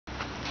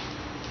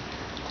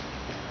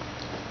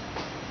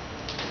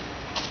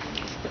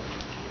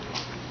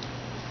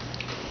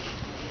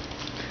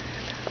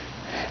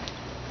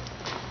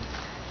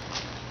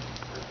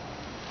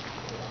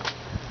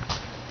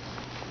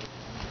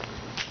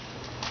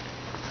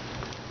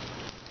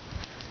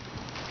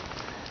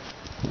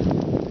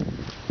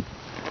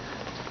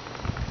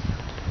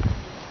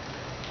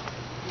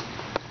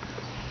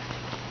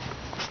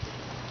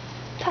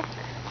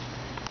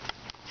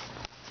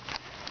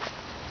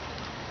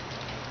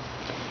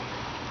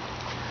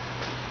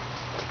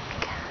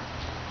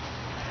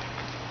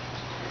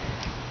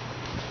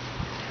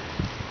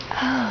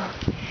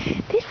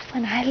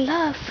I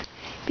love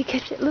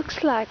because it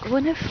looks like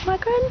one of my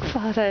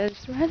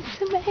grandfather's,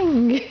 Ransom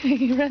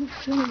Eng,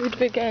 Ransom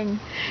Ludwig Eng.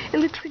 It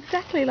looks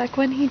exactly like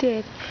one he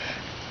did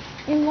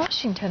in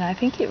Washington, I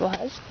think it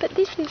was, but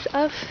this is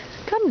of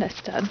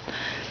Gamla,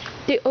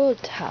 the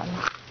old town.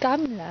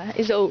 Gamla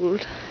is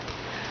old,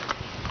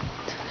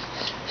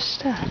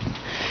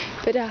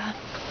 but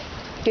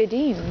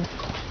Gadim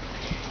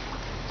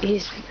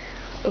is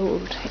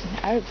old in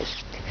Arabic.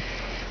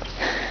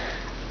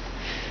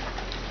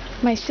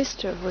 My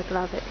sister would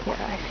love it here,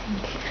 I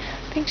think.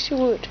 I think she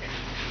would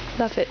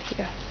love it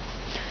here.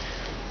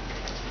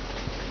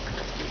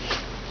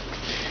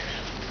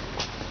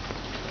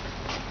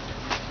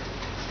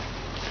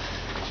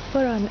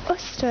 We're on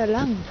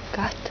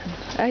Österlanggatan.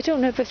 I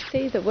don't ever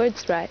say the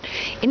words right.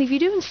 And if you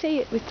don't say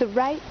it with the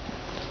right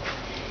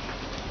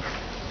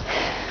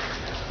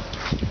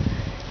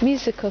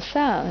musical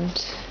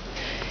sound,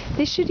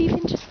 they should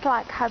even just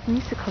like have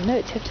musical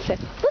notes. You have to say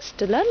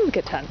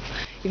Österlanggatan.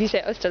 If you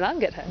say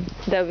Österlanggatan,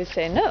 they will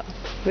say no.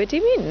 What do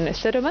you mean?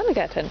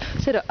 Södermalmsgatan.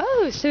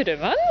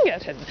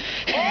 Södermalmsgatan.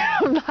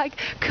 I'm like,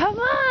 come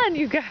on,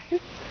 you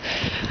guys.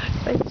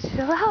 Like,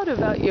 chill out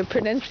about your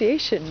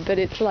pronunciation, but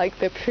it's like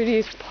the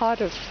prettiest part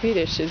of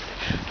Swedish is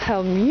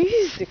how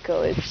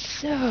musical. It's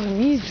so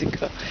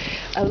musical.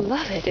 I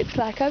love it. It's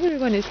like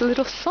everyone is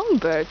little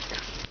songbirds.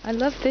 I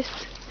love this.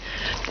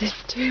 This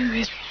too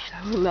is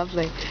so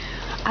lovely.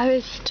 I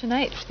was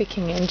tonight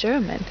speaking in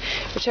German,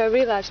 which I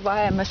realized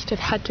why I must have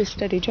had to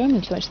study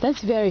German so much.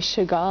 That's very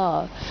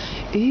Chagall.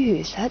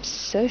 Ooh, that's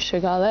so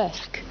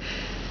Chagall-esque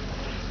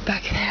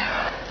back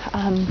there.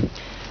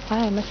 Why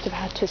I must have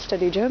had to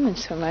study German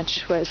so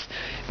much was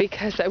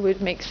because I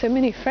would make so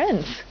many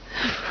friends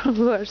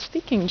who are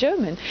speaking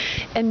German,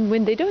 and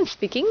when they don't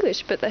speak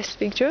English but they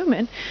speak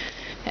German,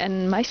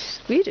 and my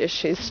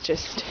Swedish is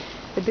just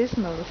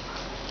abysmal,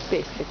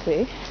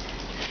 basically.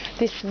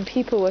 Some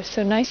people were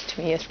so nice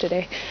to me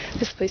yesterday.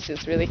 This place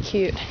is really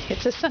cute.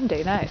 It's a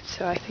Sunday night,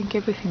 so I think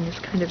everything is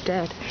kind of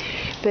dead.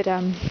 But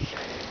I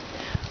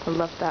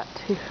love that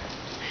too.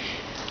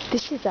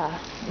 This is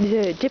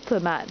the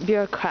diplomat,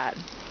 bureaucrat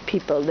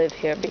people live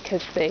here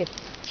because the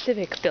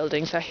civic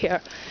buildings are here.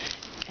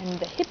 And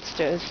the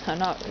hipsters are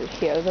not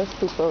here. Those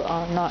people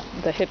are not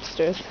the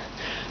hipsters.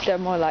 They're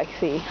more like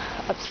the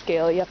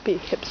upscale yuppie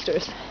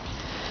hipsters.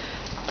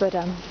 But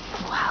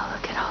wow,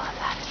 look at all of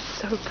that. It's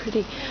so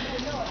pretty.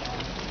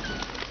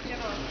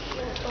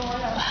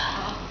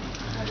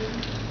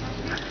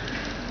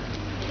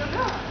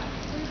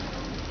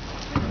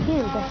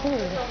 Here, the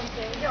hill.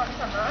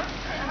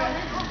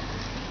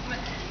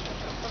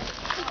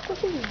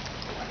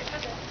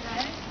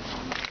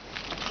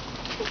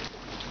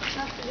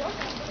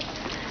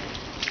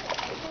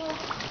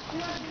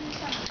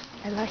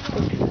 I like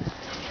this.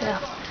 Yeah,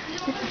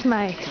 this is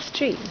my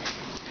street,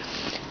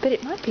 but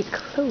it might be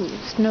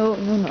closed. No,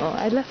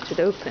 I left it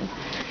open.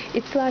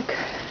 It's like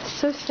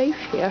so safe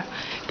here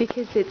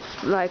because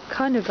it's like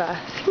kind of I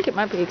think it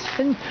might be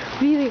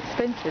really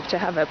expensive to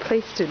have a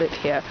place to live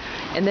here,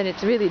 and then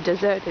it's really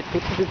deserted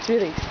because it's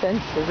really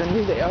expensive and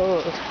really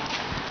old.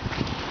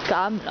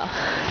 Gamla.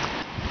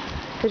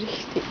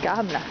 Richtig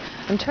gamla.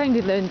 I'm trying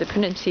to learn the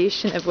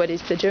pronunciation of what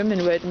is the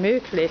German word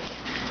möglich.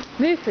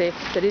 Möglich,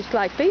 but it's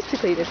like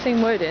basically the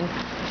same word in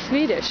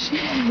Swedish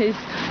is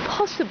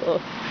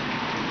possible.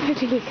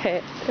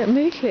 Möglighet,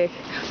 möglich,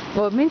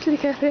 or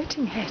mögliche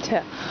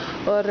rättigheter,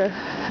 or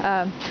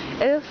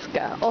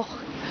älska, och.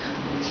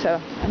 So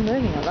I'm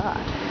learning a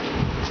lot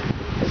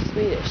of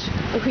Swedish.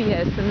 Oh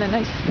yes, and the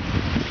nice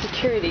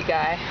security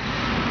guy.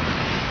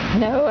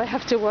 No, I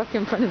have to walk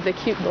in front of the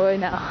cute boy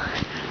now.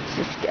 This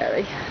is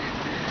scary.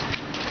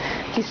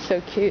 He's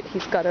so cute.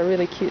 He's got a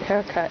really cute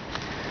haircut.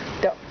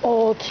 They're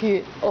all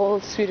cute. All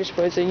Swedish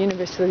boys are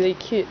universally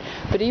cute.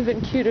 But even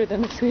cuter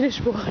than the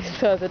Swedish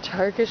boys are the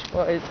Turkish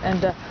boys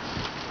and the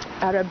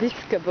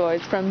Arabiska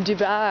boys from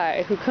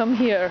Dubai who come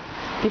here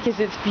because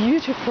it's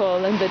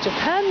beautiful, and the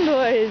Japan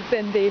boys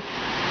and the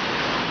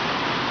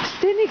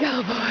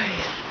Senegal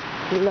boys.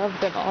 We love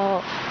them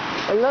all.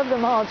 I love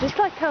them all, just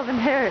like Calvin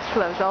Harris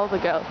loves all the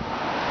girls.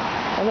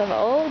 I love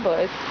all the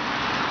boys,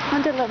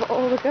 and I love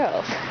all the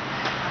girls.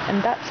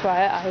 And that's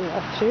why I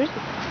love Jersey.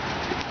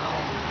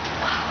 Oh,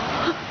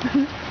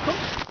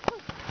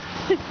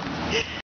 wow.